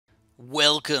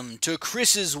Welcome to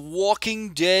Chris's Walking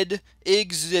Dead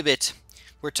exhibit.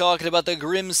 We're talking about the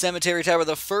Grim Cemetery Tower,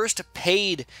 the first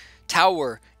paid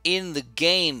tower in the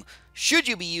game. Should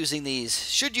you be using these?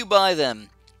 Should you buy them?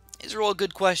 These are all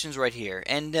good questions right here.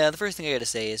 And the first thing I gotta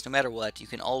say is, no matter what, you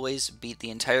can always beat the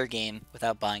entire game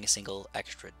without buying a single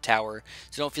extra tower.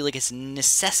 So don't feel like it's a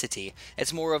necessity.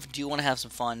 It's more of, do you want to have some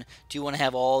fun? Do you want to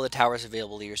have all the towers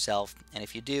available to yourself? And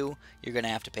if you do, you're gonna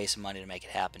have to pay some money to make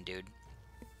it happen, dude.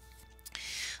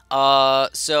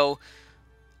 So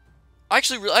I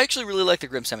actually really like the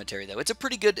Grim Cemetery though. It's a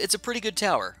pretty good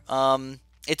tower.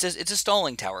 It's a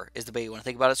stalling tower is the way you want to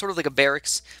think about it. Sort of like a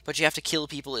barracks, but you have to kill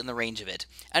people in the range of it.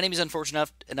 Enemies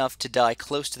unfortunate enough to die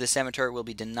close to the cemetery will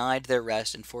be denied their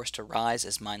rest and forced to rise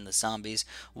as mindless zombies,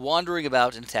 wandering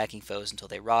about and attacking foes until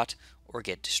they rot or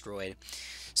get destroyed.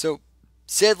 So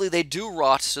sadly, they do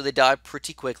rot, so they die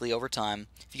pretty quickly over time.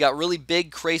 If you got really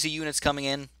big, crazy units coming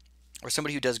in, or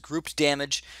somebody who does grouped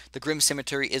damage, the Grim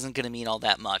Cemetery isn't going to mean all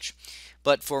that much.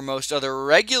 But for most other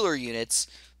regular units,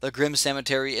 the Grim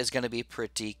Cemetery is going to be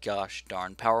pretty gosh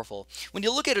darn powerful. When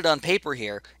you look at it on paper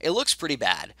here, it looks pretty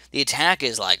bad. The attack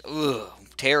is like, ugh,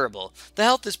 terrible. The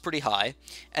health is pretty high,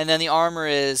 and then the armor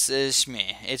is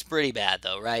meh. It's pretty bad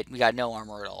though, right? We got no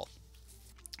armor at all.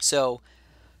 So,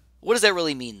 what does that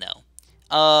really mean though?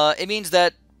 It means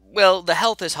that, well, the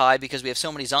health is high because we have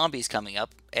so many zombies coming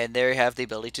up, and they have the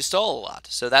ability to stall a lot.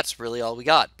 So that's really all we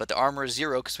got. But the armor is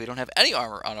 0 because we don't have any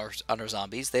armor on our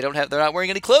zombies. They're not wearing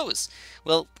any clothes.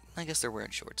 Well, I guess they're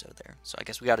wearing shorts out there. So I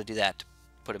guess we got to do that to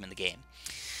put them in the game.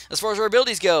 As far as our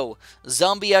abilities go,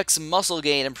 Zombie X Muscle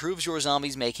Gain improves your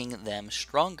zombies, making them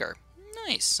stronger.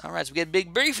 Nice. All right, so we get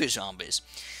big beefy zombies.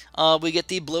 We get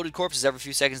the bloated corpses. Every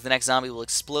few seconds, the next zombie will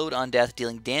explode on death,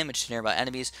 dealing damage to nearby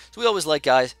enemies. So we always like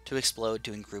guys to explode,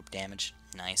 doing group damage.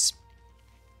 Nice.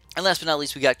 And last but not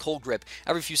least, we got Cold Grip.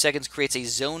 Every few seconds creates a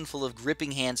zone full of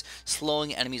gripping hands,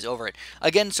 slowing enemies over it.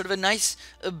 Again, sort of a nice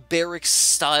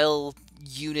barracks-style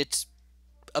unit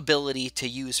ability to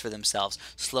use for themselves.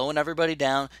 Slowing everybody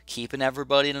down, keeping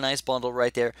everybody in a nice bundle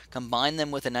right there. Combine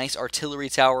them with a nice artillery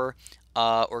tower,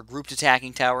 or grouped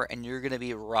attacking tower, and you're going to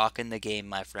be rocking the game,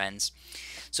 my friends.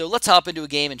 So let's hop into a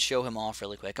game and show him off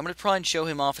really quick. I'm going to try and show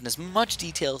him off in as much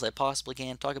detail as I possibly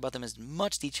can, talk about them as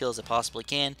much detail as I possibly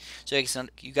can, so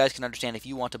you guys can understand if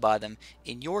you want to buy them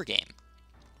in your game.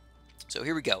 So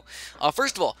here we go.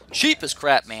 First of all, cheap as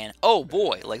crap, man. Oh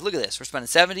boy, like look at this. We're spending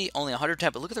 70, only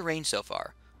 110, but look at the range so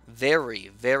far. Very,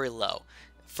 very low.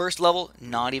 First level,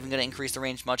 not even going to increase the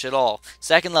range much at all.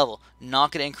 Second level,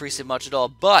 not going to increase it much at all.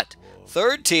 But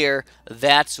third tier,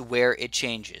 that's where it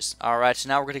changes. Alright, so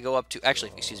now we're going to go up to,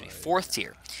 actually, excuse me, fourth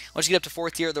tier. Once you get up to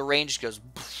fourth tier, the range goes,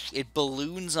 it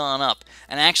balloons on up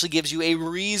and actually gives you a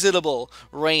reasonable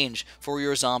range for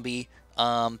your zombie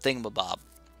thingamabob.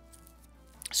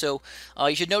 So,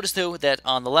 you should notice, though, that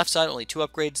on the left side, only 2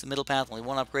 upgrades, the middle path, only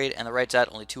 1 upgrade, and the right side,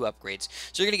 only 2 upgrades.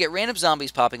 So you're going to get random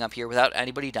zombies popping up here without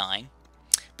anybody dying.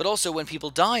 But also, when people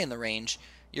die in the range,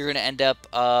 you're going to end up,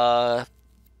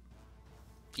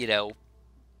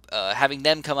 having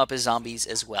them come up as zombies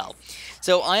as well.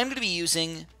 So I am going to be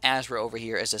using Azra over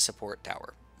here as a support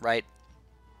tower, right?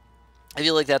 I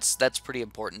feel like that's pretty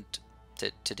important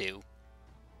to do.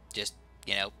 Just,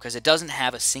 because it doesn't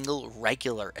have a single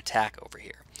regular attack over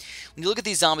here. When you look at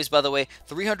these zombies, by the way,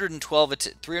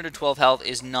 312 health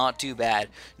is not too bad.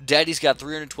 Daddy's got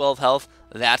 312 health.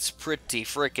 That's pretty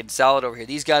freaking solid over here.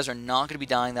 These guys are not going to be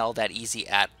dying all that easy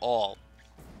at all.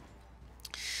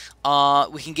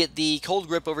 We can get the Cold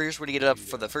Grip over here, so we're going to get it up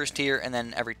for the first tier, and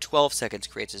then every 12 seconds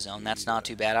creates a zone. That's not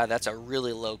too bad. That's a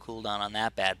really low cooldown on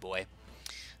that bad boy.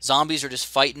 Zombies are just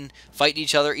fighting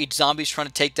each other. Each zombie's trying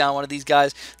to take down one of these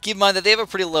guys. Keep in mind that they have a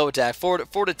pretty low attack, 4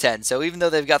 to 10. So even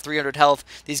though they've got 300 health,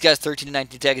 these guys 13 to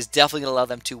 19 attack is definitely going to allow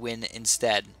them to win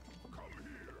instead.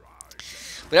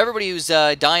 But everybody who's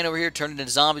dying over here turned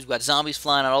into zombies. We've got zombies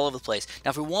flying out all over the place.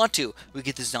 Now, if we want to, we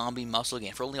get the zombie muscle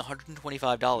gain for only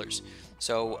 $125.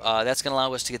 So that's going to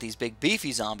allow us to get these big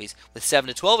beefy zombies with 7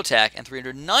 to 12 attack and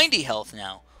 390 health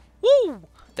now. Woo!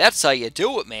 That's how you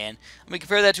do it, man. I mean,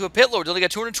 compare that to a Pit Lord. He's only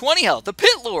got 220 health. The Pit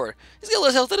Lord! He's got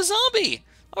less health than a zombie.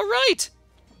 All right.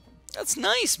 That's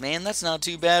nice, man. That's not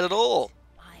too bad at all.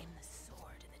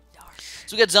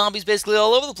 So we got zombies basically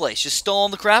all over the place, just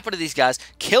stalling the crap out of these guys,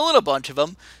 killing a bunch of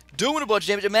them, doing a bunch of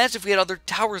damage. Imagine if we had other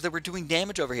towers that were doing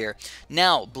damage over here.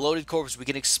 Now, bloated corpses, we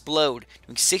can explode,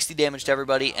 doing 60 damage to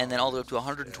everybody, and then all the way up to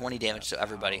 120 damage to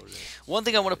everybody. One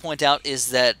thing I want to point out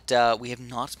is that we have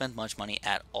not spent much money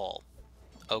at all.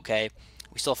 Okay,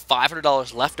 we still have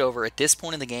 $500 left over at this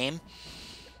point in the game.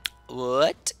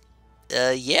 What?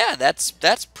 Yeah, that's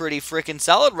pretty freaking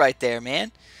solid right there,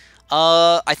 man.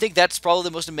 I think that's probably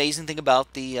the most amazing thing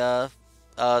about the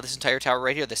this entire tower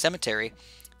right here, the cemetery,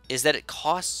 is that it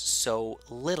costs so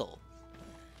little.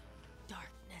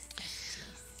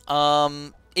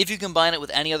 If you combine it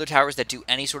with any other towers that do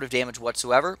any sort of damage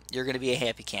whatsoever, you're going to be a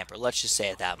happy camper. Let's just say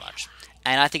it that much.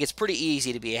 And I think it's pretty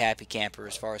easy to be a happy camper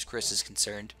as far as Chris is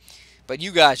concerned. But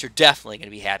you guys are definitely going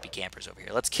to be happy campers over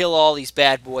here. Let's kill all these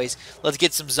bad boys. Let's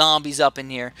get some zombies up in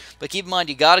here. But keep in mind,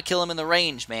 you got to kill them in the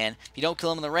range, man. If you don't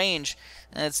kill them in the range,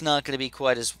 it's not going to be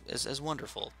quite as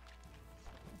wonderful.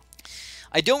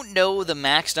 I don't know the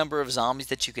max number of zombies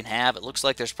that you can have. It looks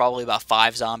like there's probably about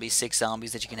 5 zombies, 6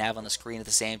 zombies that you can have on the screen at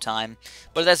the same time.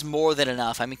 But that's more than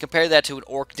enough. I mean, compare that to an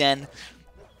orc den,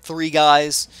 3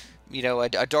 guys. You know, a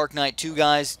Dark Knight, 2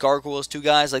 guys, Gargoyles, 2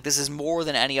 guys. Like, this is more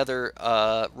than any other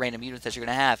random unit that you're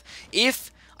going to have.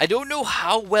 I don't know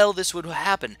how well this would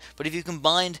happen, but if you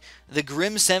combined the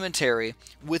Grim Cemetery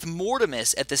with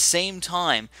Mortimus at the same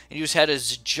time, and you just had a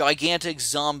gigantic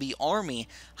zombie army,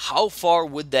 how far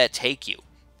would that take you?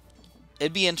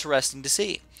 It'd be interesting to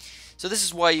see. So this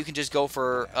is why you can just go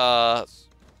for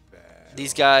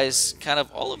these guys kind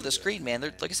of all over the screen, man.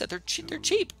 They're, like I said, they're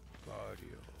cheap.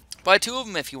 Buy 2 of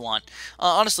them if you want.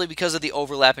 Honestly, because of the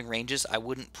overlapping ranges, I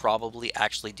wouldn't probably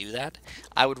actually do that.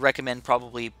 I would recommend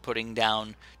probably putting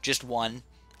down just 1,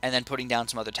 and then putting down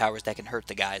some other towers that can hurt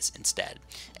the guys instead.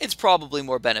 It's probably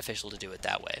more beneficial to do it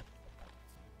that way.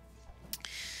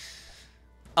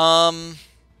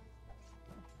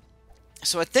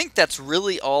 So I think that's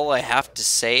really all I have to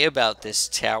say about this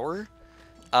tower.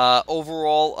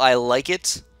 Overall, I like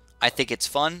it. I think it's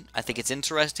fun. I think it's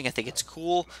interesting. I think it's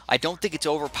cool. I don't think it's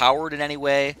overpowered in any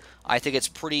way. I think it's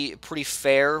pretty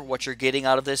fair what you're getting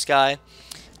out of this guy.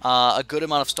 A good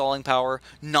amount of stalling power.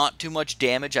 Not too much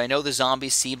damage. I know the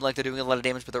zombies seem like they're doing a lot of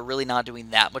damage, but they're really not doing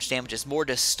that much damage. It's more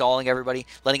just stalling everybody,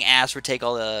 letting Asper take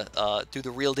all the do the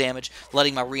real damage,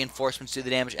 letting my reinforcements do the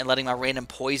damage, and letting my random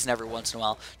poison every once in a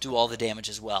while do all the damage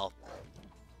as well.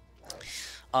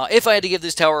 If I had to give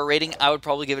this tower a rating, I would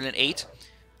probably give it an 8.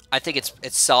 I think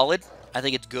it's solid. I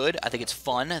think it's good. I think it's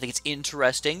fun. I think it's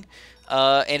interesting.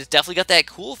 And it's definitely got that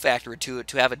cool factor to it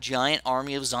to have a giant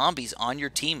army of zombies on your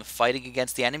team fighting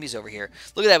against the enemies over here.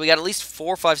 Look at that. We got at least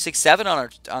 4, 5, 6, 7 on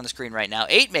the screen right now.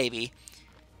 8 maybe.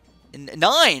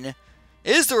 9.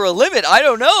 Is there a limit? I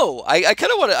don't know. I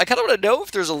kind of want to know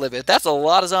if there's a limit. That's a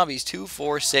lot of zombies. 2,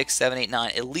 4, 6, 7, 8,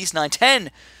 9. At least 9,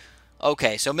 10.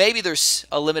 Okay, so maybe there's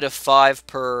a limit of 5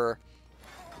 per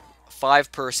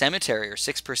cemetery or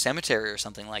 6 per cemetery or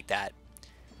something like that.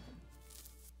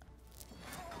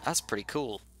 That's pretty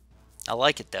cool. I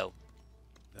like it though.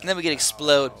 And then we can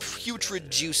explode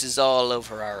putrid juices all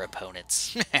over our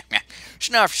opponents.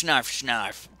 Snarf, snarf,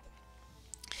 snarf.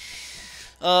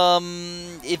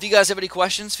 If you guys have any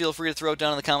questions, feel free to throw it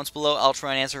down in the comments below. I'll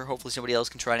try and answer. Hopefully somebody else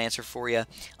can try and answer for you.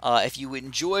 If you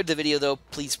enjoyed the video though,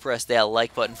 please press that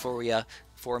like button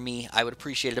for me. I would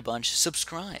appreciate it a bunch.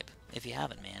 Subscribe if you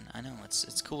haven't, man. I know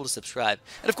it's cool to subscribe.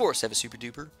 And of course, have a super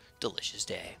duper delicious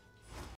day.